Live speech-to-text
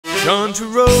Country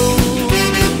road,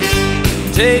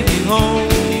 take me home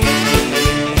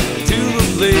to the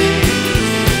place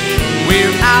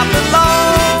where I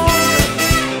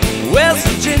belong, West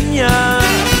Virginia,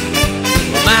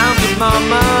 Mountain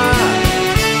Mama,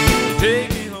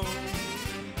 take me home.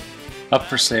 Up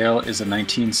for sale is a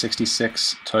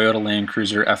 1966 Toyota Land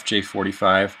Cruiser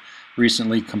FJ45,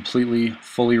 recently completely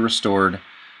fully restored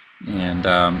and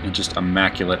in just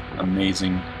immaculate,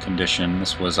 amazing condition.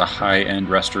 This was a high-end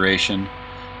restoration.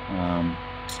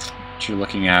 What you're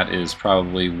looking at is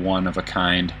probably one of a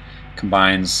kind.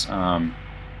 Combines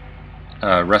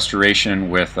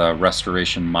restoration with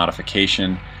restoration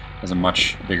modification. Has a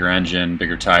much bigger engine,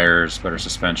 bigger tires, better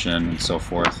suspension, and so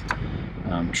forth.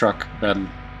 Truck bed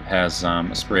has a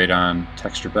sprayed-on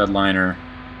texture bed liner.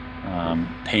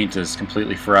 Paint is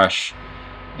completely fresh,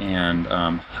 and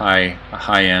a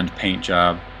high-end paint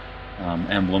job.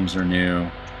 Emblems are new.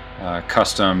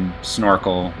 Custom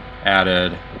snorkel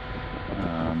added.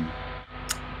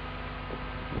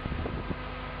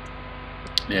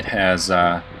 It has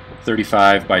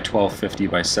 35 by 1250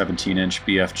 by 17-inch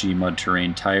BFG mud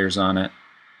terrain tires on it.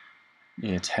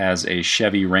 It has a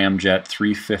Chevy Ramjet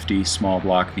 350 small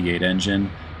block V8 engine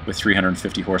with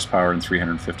 350 horsepower and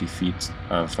 350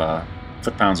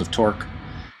 foot-pounds of torque.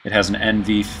 It has an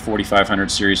NV4500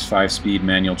 series 5-speed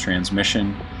manual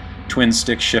transmission, twin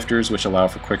stick shifters which allow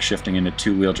for quick shifting into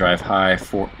two-wheel drive high,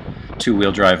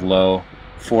 two-wheel drive low,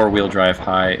 four-wheel drive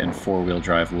high, and four-wheel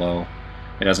drive low.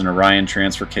 It has an Orion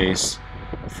Transfer Case,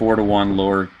 4-to-1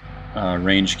 lower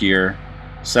range gear,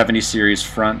 70 series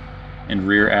front and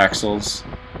rear axles.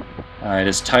 It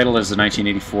is titled as the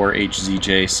 1984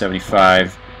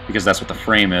 HZJ75 because that's what the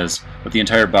frame is, but the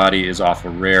entire body is off a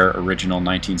rare original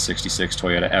 1966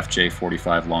 Toyota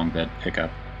FJ45 Long Bed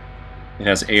pickup. It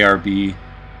has ARB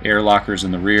air lockers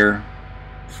in the rear,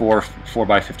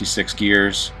 4x56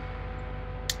 gears,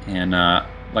 and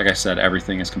like I said,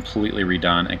 everything is completely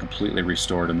redone and completely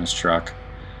restored in this truck.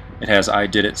 It has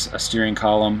a steering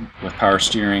column with power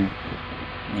steering,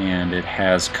 and it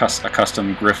has a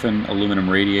custom Griffin aluminum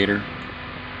radiator.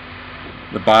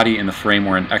 The body and the frame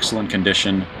were in excellent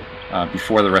condition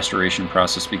before the restoration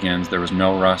process begins. There was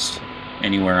no rust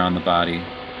anywhere on the body.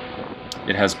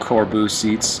 It has Corbeau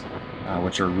seats,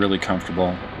 which are really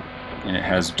comfortable, and it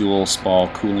has dual Spall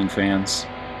cooling fans.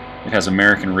 It has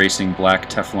American Racing black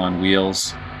Teflon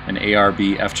wheels, an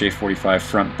ARB FJ45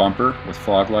 front bumper with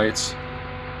fog lights,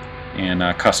 and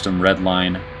a custom red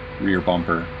line rear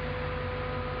bumper.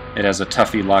 It has a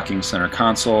Tuffy locking center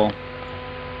console,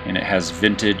 and it has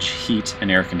vintage heat and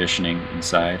air conditioning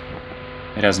inside.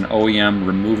 It has an OEM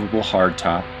removable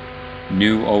hardtop,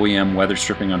 new OEM weather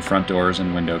stripping on front doors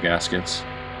and window gaskets.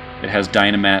 It has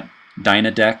Dynadeck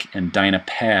and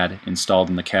Dynapad installed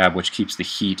in the cab, which keeps the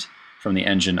heat from the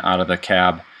engine out of the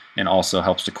cab and also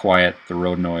helps to quiet the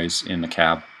road noise in the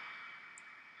cab.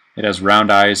 It has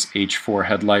round eyes H4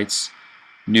 headlights,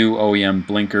 new OEM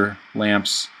blinker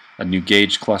lamps, a new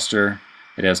gauge cluster.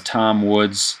 It has Tom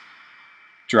Woods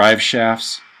drive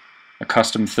shafts, a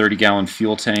custom 30-gallon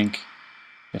fuel tank.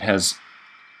 It has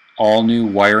all new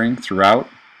wiring throughout,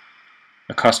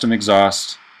 a custom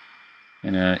exhaust,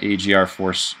 and an AGR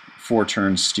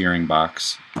 4-turn steering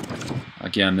box.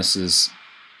 Again, this is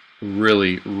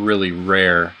really, really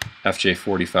rare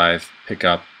FJ45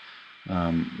 pickup,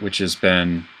 which has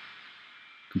been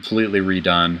completely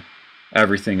redone.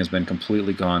 Everything has been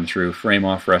completely gone through,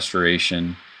 frame-off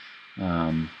restoration.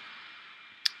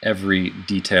 Every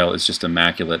detail is just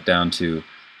immaculate, down to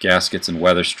gaskets and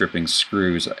weather stripping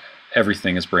screws.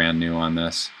 Everything is brand new on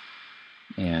this,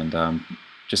 and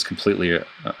just completely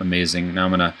amazing. Now I'm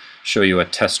going to show you a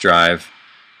test drive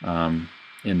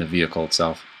in the vehicle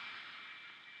itself.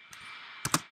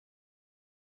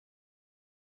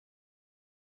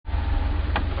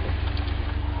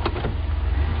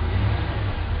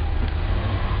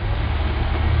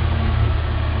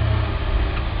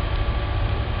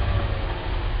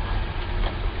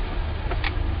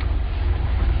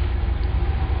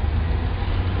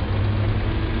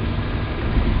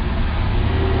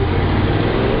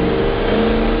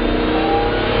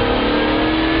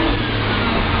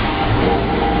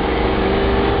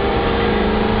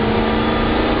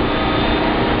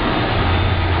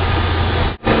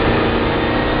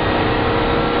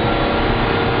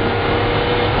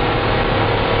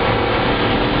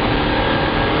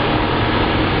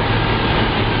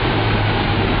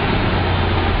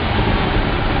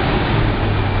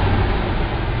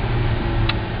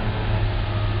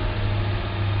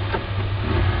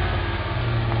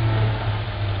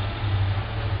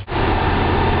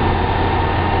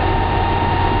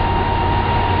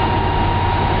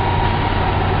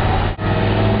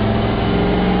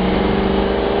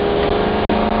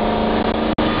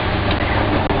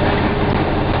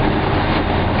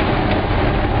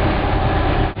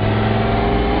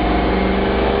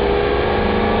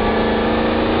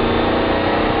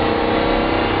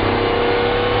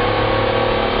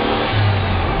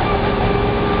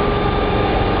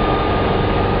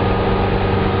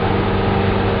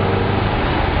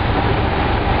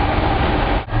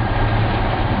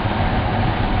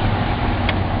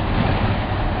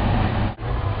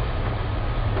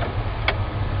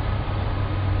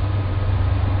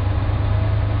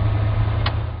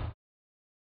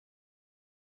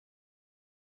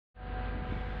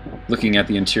 Looking at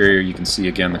the interior, you can see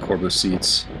again the Corbeau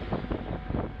seats,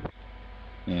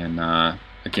 and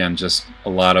again, just a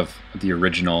lot of the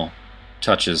original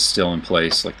touches still in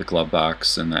place, like the glove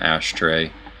box and the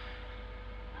ashtray.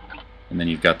 And then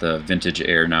you've got the vintage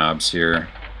air knobs here.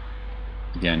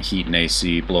 Again, heat and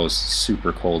AC, blows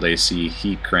super cold AC,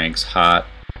 heat cranks hot,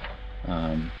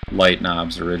 light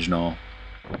knobs original.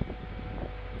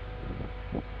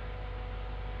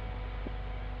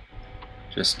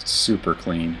 Just super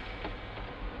clean.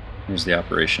 Here's the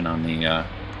operation on the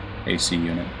AC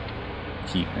unit,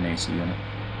 heat and AC unit.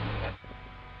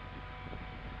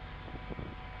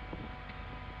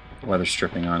 Weather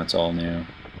stripping on, it's all new.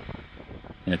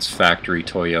 And it's factory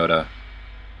Toyota.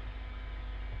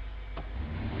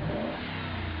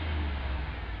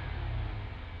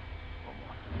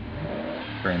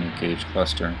 Brand new gauge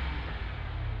cluster.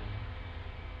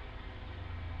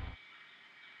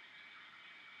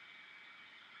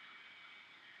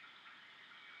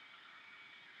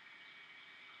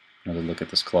 Another look at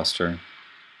this cluster.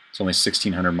 It's only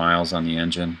 1,600 miles on the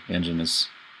engine. The engine is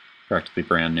practically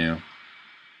brand new.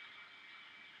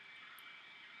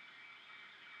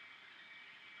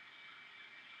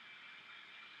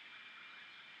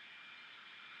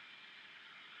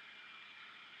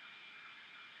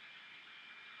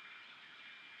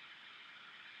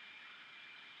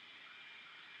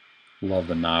 Love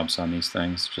the knobs on these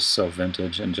things, just so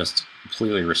vintage and just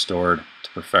completely restored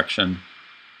to perfection.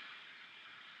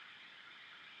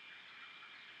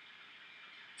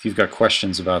 If you've got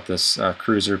questions about this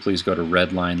cruiser, please go to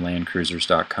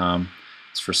redlinelandcruisers.com.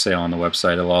 It's for sale on the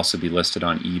website. It'll also be listed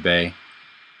on eBay.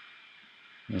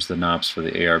 There's the knobs for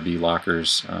the ARB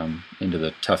lockers into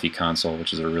the Tuffy console,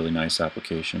 which is a really nice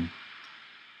application.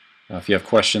 If you have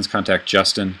questions, contact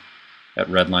Justin at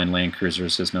Redline Land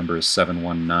Cruisers. His number is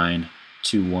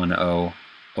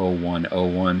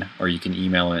 719-210-0101, or you can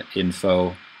email it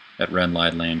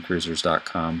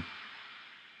info@redlinelandcruisers.com.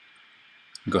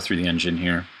 Go through the engine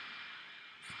here.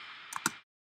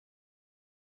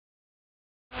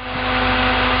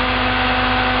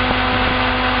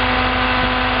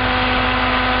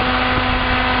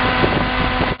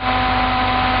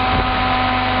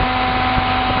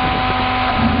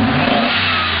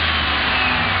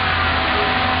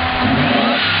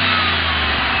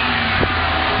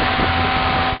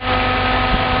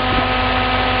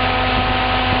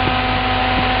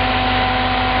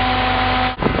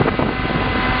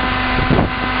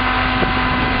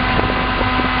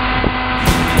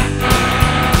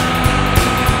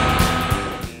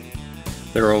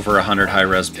 There are over 100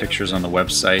 high-res pictures on the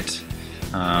website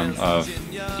of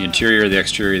the interior, the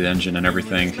exterior, the engine, and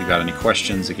everything. If you've got any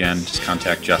questions, again, just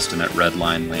contact Justin at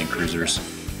Redline Land Cruisers,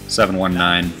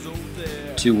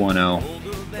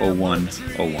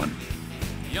 719-210-0101.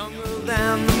 Younger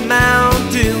than the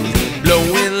mountains,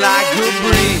 blowing like a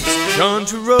breeze,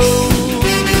 country road,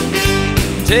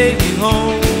 take me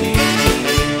home.